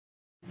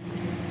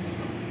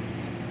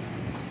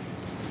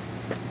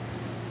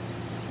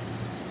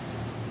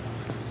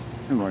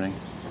Good morning.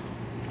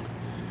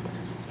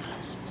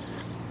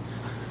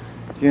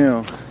 You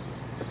know,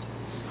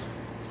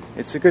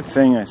 it's a good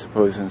thing, I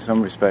suppose, in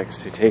some respects,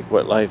 to take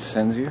what life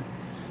sends you,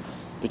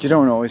 but you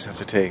don't always have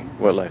to take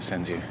what life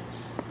sends you.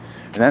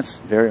 And that's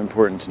very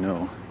important to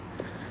know.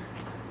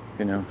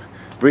 You know,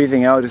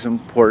 breathing out is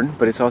important,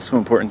 but it's also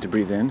important to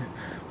breathe in.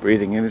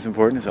 Breathing in is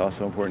important, it's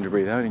also important to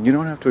breathe out. And you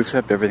don't have to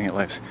accept everything that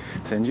life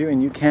sends you,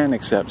 and you can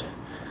accept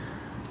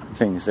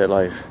things that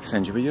life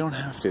sends you, but you don't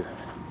have to.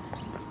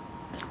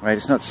 Right?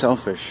 It's not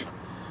selfish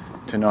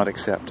to not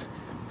accept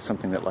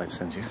something that life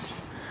sends you.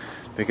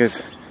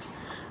 Because,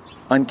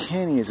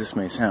 uncanny as this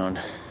may sound,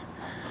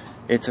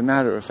 it's a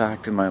matter of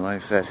fact in my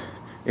life that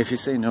if you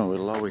say no,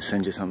 it'll always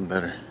send you something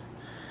better.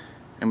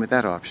 And with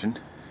that option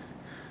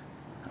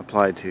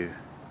applied to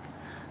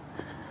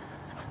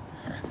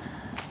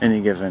any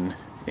given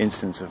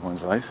instance of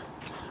one's life,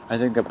 I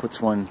think that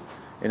puts one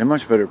in a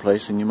much better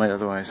place than you might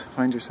otherwise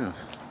find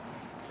yourself.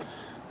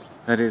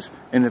 That is,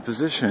 in the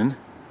position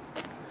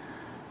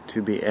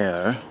to be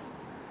heir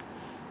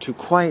to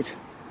quite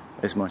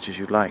as much as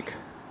you'd like,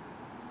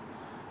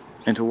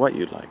 and to what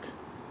you'd like.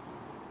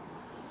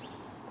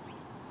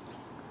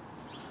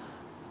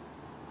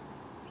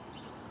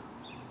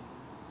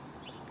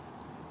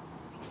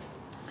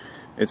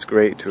 It's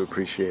great to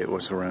appreciate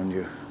what's around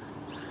you.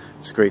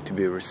 It's great to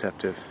be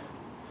receptive,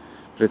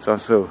 but it's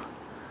also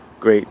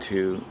great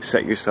to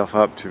set yourself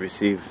up to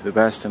receive the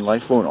best, and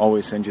life won't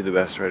always send you the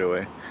best right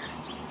away,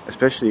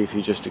 especially if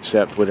you just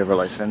accept whatever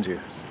life sends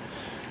you.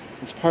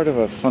 It's part of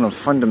a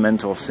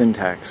fundamental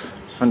syntax,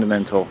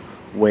 fundamental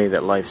way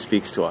that life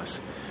speaks to us.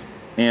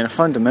 And a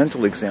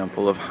fundamental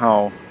example of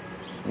how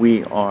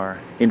we are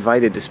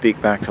invited to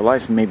speak back to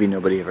life. Maybe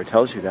nobody ever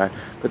tells you that,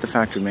 but the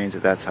fact remains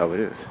that that's how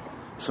it is.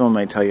 Someone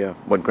might tell you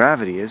what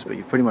gravity is, but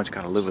you've pretty much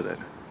got to live with it.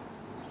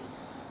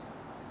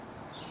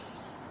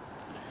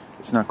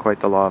 It's not quite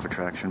the law of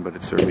attraction, but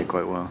it's certainly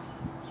quite well.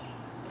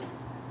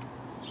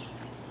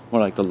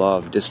 More like the law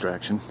of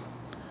distraction.